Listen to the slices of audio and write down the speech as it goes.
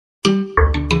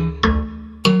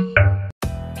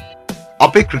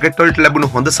අපේ ක්‍රිකට් වලට ලැබුණු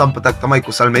හොඳ සම්පතක් තමයි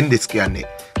කුසල් මෙන්ඩිස් කියන්නේ.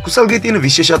 කුසල්ගේ තියෙන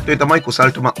විශේෂත්වය තමයි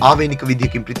කුසල්ටම ආවේනික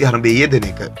විදියකින් ප්‍රතිහරඹේ යෙදෙන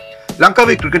එක.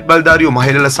 ලංකාවේ ක්‍රිකට් බලධාරියෝ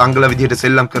මහේලල සංගල විදියට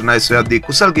සෙල්ලම් කරන අය සොයද්දී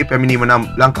කුසල්ගේ පැමිණීම නම්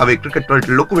ලංකාවේ ක්‍රිකට්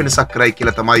වලට ලොකු වෙනසක් කරයි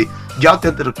කියලා තමයි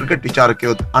ජාත්‍යන්තර ක්‍රිකට්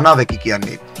විචාරකයෝ අනාවැකි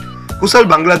කියන්නේ. කුසල්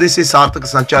බංග්ලාදේශයේ සාර්ථක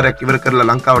සංචාරයක් ඉවර කරලා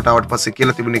ලංකාවට ආවට පස්සේ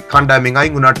කියලා තිබුණේ කණ්ඩායමෙන්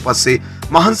අයින් වුණාට පස්සේ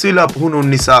මහන්සි වෙලා පුහුණු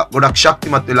නිසා ගොඩක්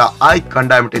ශක්තිමත් වෙලා ආයිත්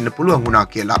කණ්ඩායමට එන්න පුළුවන් වුණා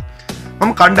කියලා.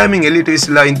 මම කණ්ඩායමෙන් එළියට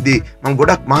විසිලා ඉඳි මම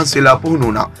ගොඩක් මහන්සි වෙලා පුහුණු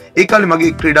වුණා. ඒ කාලේ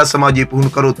මගේ ක්‍රීඩා සමාජයේ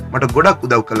පුහුණු කරුත් මට ගොඩක්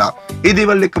උදව් කළා. ඒ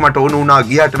දේවල් එක්ක මට ඕන වුණා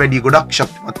ගියාට වැඩිය ගොඩක්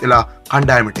ශක්තිමත් වෙලා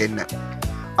කණ්ඩායමට එන්න.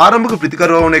 ආරම්භක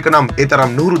ප්‍රතිකර්ව වුණ එක නම් ඒ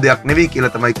තරම් නුහුරු දෙයක් නෙවෙයි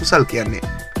කියලා තමයි කුසල් කියන්නේ.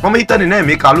 මම හිතන්නේ නෑ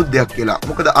මේක අලුත් දෙයක් කියලා.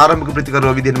 මොකද ආරම්භක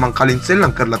ප්‍රතිකර්ව විදිහට මම කලින්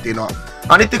සෙල්ලම් කරලා තියෙනවා.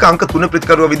 අනිත් එක අංක 3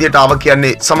 ප්‍රතිකර්ව විදිහට ආව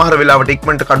කියන්නේ සමහර වෙලාවට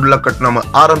ඉක්මනට කඩුලක් කටනම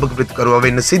ආරම්භක ප්‍රතිකර්ව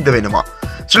වෙන්න සිද්ධ වෙනවා.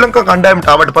 ශ්‍රී ලංකා කණ්ඩායමට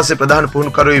ආවට පස්සේ ප්‍රධාන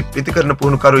පුහුණුකරුවෝ ප්‍රතිකරණ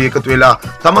පුහුණුකරුවෝ එකතු වෙලා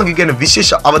තමන්ගේ ගැන විශේෂ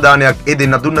අවධානයක් ඒ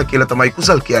දෙන්න දුන්නා කියලා තමයි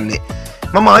කුසල් කියන්නේ.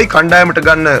 මම ආයි කණ්ඩායමට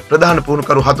ගන්න ප්‍රධාන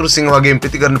පුහුණුකරු හතුරු සිංහ වගේම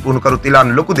ප්‍රතිකරණ පුහුණුකරු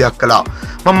තිලාන ලොකු දෙයක් කළා.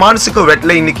 මම මානසිකව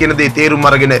වැටලා ඉන්නේ කියන දේ තේරුම්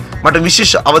අරගෙන මට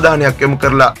විශේෂ අවධානයක් යොමු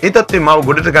කරලා ඒ තත්ත්වේ මාව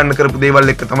ගොඩට ගන්න කරපු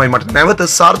දේවල් එක්ක තමයි මට නැවත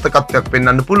සාර්ථකත්වයක්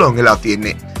පෙන්වන්න පුළුවන් වෙලා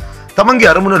තියෙන්නේ. තමන්ගේ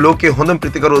අරමුණ ලෝකයේ හොඳම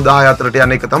ප්‍රතිකරු 10 අතරට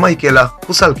යන එක තමයි කියලා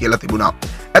කුසල් කියලා තිබුණා.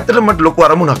 ඇත්තටම මට ලොකු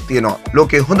අරමුණක් තියෙනවා.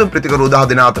 ලෝකයේ හොඳම ප්‍රතිකරු 10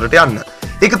 දෙනා අතරට යන්න.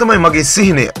 ඒක තමයි මගේ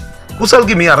සිහිනය.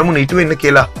 කුසල්ගේ මේ අරමුණ ඉටු වෙන්න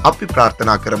කියලා අපි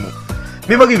ප්‍රාර්ථනා කරමු.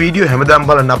 මේ වගේ වීඩියෝ හැමදාම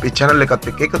බලන්න අපේ channel එකත්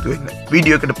එක්ක එකතු වෙන්න.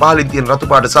 වීඩියෝ එකට පහළින් තියෙන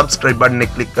රතු පාට subscribe button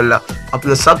එක click කරලා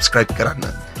අපිව subscribe කරන්න.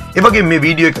 ඒ වගේම මේ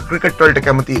වීඩියෝ එක ක්‍රිකට් වලට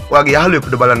කැමති ඔයාගේ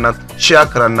යාළුවෙකුට බලන්නත් share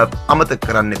කරන්නත් අමතක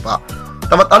කරන්න එපා.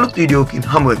 තවත් අලුත් වීඩියෝකින්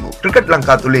හමු වෙමු. ක්‍රිකට්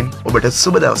ලංකා තුලින් ඔබට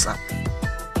සුබ දවසක්.